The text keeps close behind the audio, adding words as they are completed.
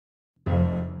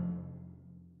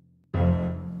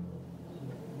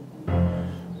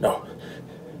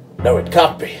No, it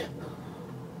can't be.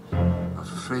 Not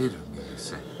afraid of me, you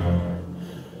say?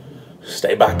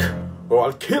 Stay back, or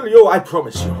I'll kill you, I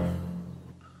promise you.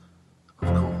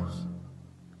 Of course.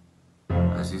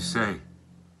 As you say,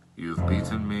 you've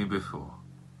beaten me before.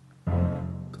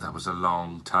 But that was a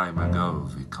long time ago,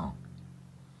 Vicomte.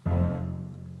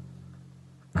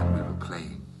 And we were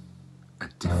playing a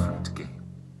different game.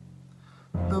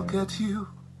 Look at you,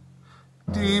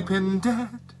 deep in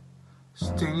debt,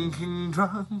 stinking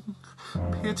drunk,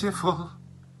 pitiful.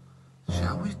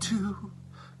 Shall we two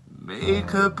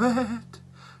make a bet?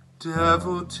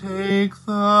 Devil take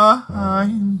the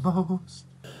hindmost.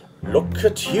 Look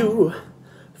at you,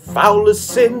 foul as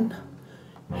sin,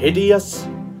 hideous,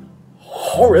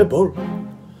 horrible.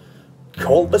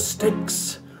 Call the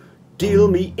stakes, deal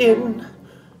me in.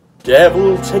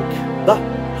 Devil take the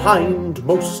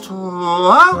hindmost.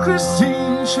 Oh, how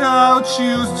Christine shall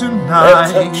choose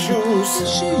tonight. Let her choose.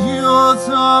 She yours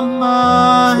or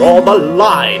mine. Draw the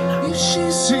line. If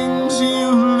she sings, you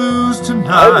lose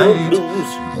tonight. I won't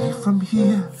lose. Leave from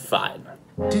here. Fine.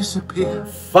 Disappear.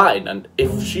 Fine, and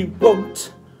if she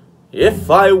won't, if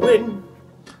I win,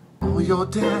 All your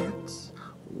debts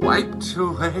wiped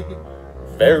away.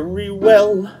 very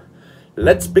well,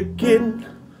 let's begin.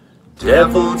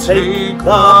 Devil take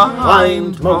the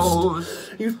hindmost.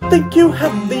 You think you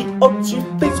have the odds, you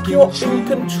think you're in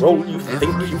control, you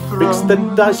think you fixed the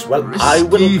dice, well I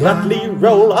will gladly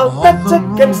roll. I'll bet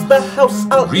against the house,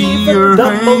 I'll even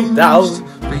double down.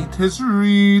 Fate has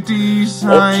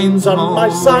redesigned. Fortune's on my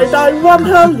side, I won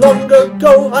her long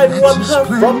ago, I won her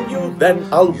from you then.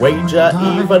 I'll wager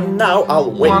even now,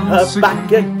 I'll win her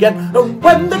back again. And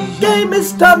when the game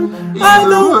is done,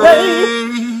 I'll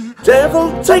away.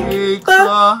 Devil take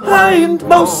the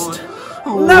hindmost.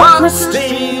 Now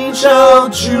Christine shall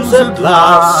choose at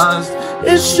last.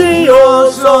 Is she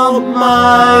yours or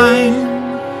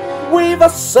mine? We've a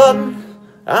son,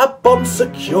 a bond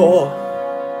secure.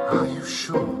 Are you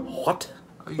sure? What?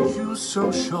 Are you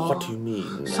so sure? What do you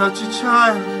mean? Such a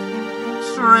child,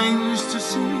 strange to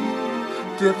see,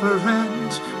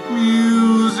 different,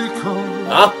 musical.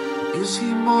 Ah? Is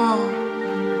he more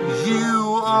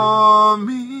you or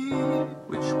me?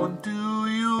 Which one do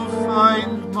you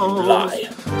find most? Lie.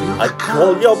 I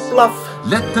call your bluff.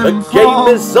 Let The them game fall.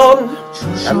 is on,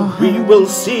 Choose and your we hand. will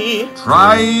see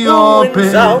Try who your wins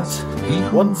best. out. He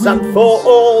who Once and wins for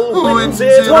all wins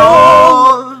it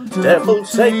all. Devil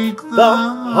take the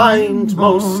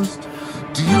hindmost.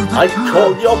 Deal the I card.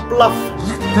 call your bluff.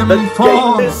 Let The them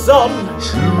fall. game is on, and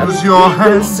Choose we your will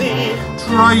hand. see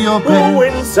Try your who best.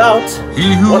 wins out.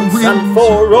 He who Once wins and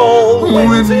for all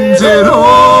wins it all.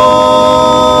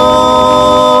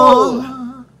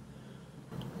 all.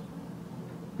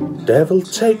 Devil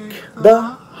take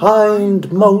the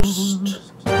hindmost.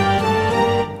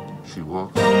 She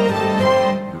walks,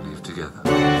 you leave together.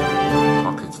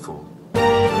 Pockets full,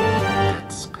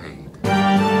 debts paid.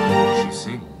 She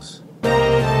sings, you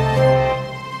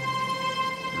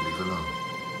leave alone.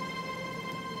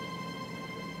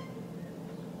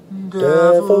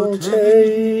 Devil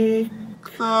take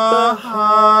the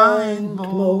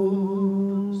hindmost.